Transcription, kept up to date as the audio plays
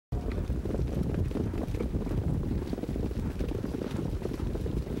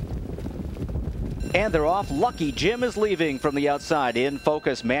And they're off. Lucky Jim is leaving from the outside. In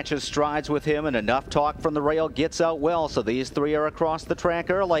Focus matches strides with him, and Enough Talk from the rail gets out well. So these three are across the track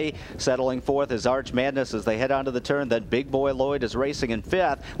early. Settling fourth is Arch Madness as they head onto the turn. Then Big Boy Lloyd is racing in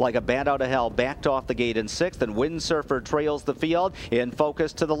fifth. Like a Bat Out of Hell backed off the gate in sixth. And Windsurfer trails the field. In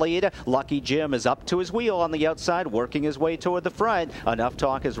Focus to the lead. Lucky Jim is up to his wheel on the outside, working his way toward the front. Enough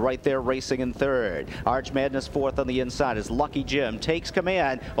Talk is right there racing in third. Arch Madness fourth on the inside as Lucky Jim takes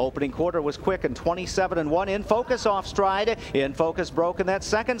command. Opening quarter was quick and 27-1. In Focus off stride. In Focus broke in that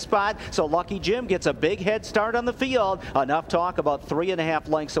second spot, so Lucky Jim gets a big head start on the field. Enough Talk about 3.5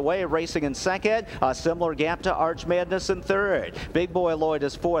 lengths away, racing in second. A similar gap to Arch Madness in third. Big Boy Lloyd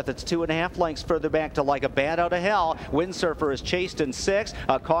is fourth. It's 2.5 lengths further back to Like a Bat Out of Hell. Windsurfer is chased in sixth.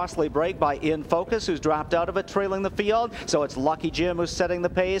 A costly break by In Focus, who's dropped out of it, trailing the field. So it's Lucky Jim who's setting the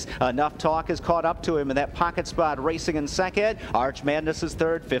pace. Enough Talk has caught up to him in that pocket spot, racing in second. Arch Madness is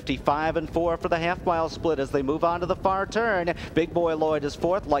third. 55-4 for the half-mile split as they move on to the far turn. Big Boy Lloyd is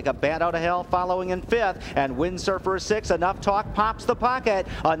fourth. Like a Bat Out of Hell following in fifth. And Windsurfer is sixth. Enough Talk pops the pocket.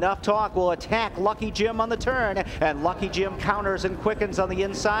 Enough Talk will attack Lucky Jim on the turn. And Lucky Jim counters and quickens on the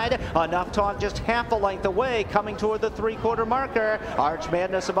inside. Enough Talk just half a length away, coming toward the three-quarter marker. Arch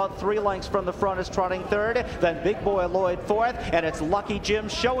Madness about 3 lengths from the front is trotting third. Then Big Boy Lloyd fourth. And it's Lucky Jim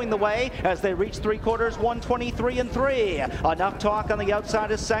showing the way as they reach three quarters, 1:23.3. Enough Talk on the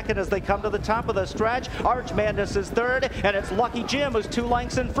outside is second as they come to the top of the stretch. Arch Madness is third, and it's Lucky Jim who's 2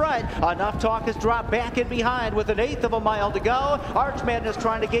 lengths in front. Enough Talk has dropped back in behind with 1/8 of a mile to go. Arch Madness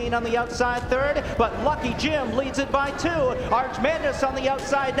trying to gain on the outside third, but Lucky Jim leads it by 2. Arch Madness on the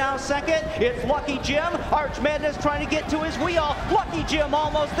outside now second. It's Lucky Jim. Arch Madness trying to get to his wheel. Lucky Jim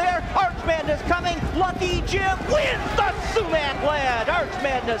almost there. Arch Madness coming. Lucky Jim wins the Sumac Lad. Arch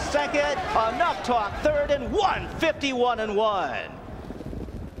Madness second. Enough Talk third, and 1:51.1.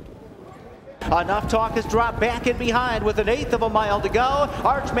 Enough Talk has dropped back in behind with 1/8 of a mile to go.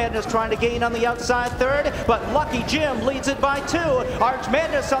 Arch Madness trying to gain on the outside third, but Lucky Jim leads it by 2. Arch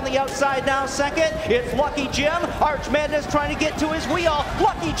Madness on the outside now second. It's Lucky Jim. Arch Madness trying to get to his wheel.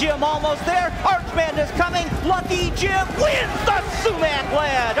 Lucky Jim almost there. Arch Madness coming. Lucky Jim wins the Sumac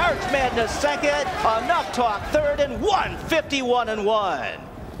Lad. Arch Madness second. Enough Talk third, and 1:51.1.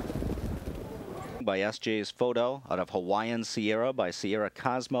 By SJ's Photo out of Hawaiian Sierra by Sierra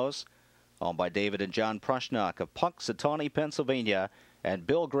Cosmos. Owned by David and John Prushnock of Punxsutawney, Pennsylvania, and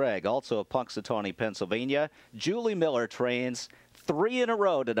Bill Gregg, also of Punxsutawney, Pennsylvania. Julie Miller trains 3 in a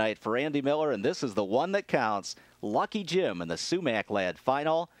row tonight for Andy Miller, and this is the one that counts. Lucky Jim in the Sumac Lad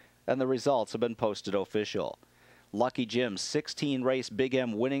final, and the results have been posted official. Lucky Jim's 16-race Big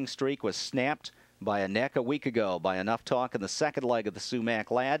M winning streak was snapped by a neck a week ago by Enough Talk in the second leg of the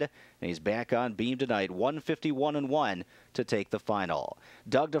Sumac Lad, and he's back on beam tonight, 1:51.1 to take the final.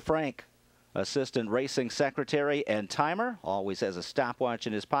 Doug DeFrank, Assistant Racing Secretary and timer, always has a stopwatch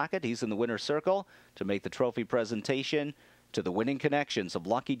in his pocket. He's in the winner's circle to make the trophy presentation to the winning connections of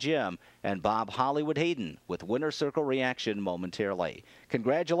Lucky Jim and Bob Hollywood Hayden with winner's circle reaction momentarily.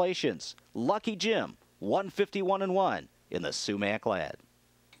 Congratulations, Lucky Jim, 1:51.1 in the Sumac Lad.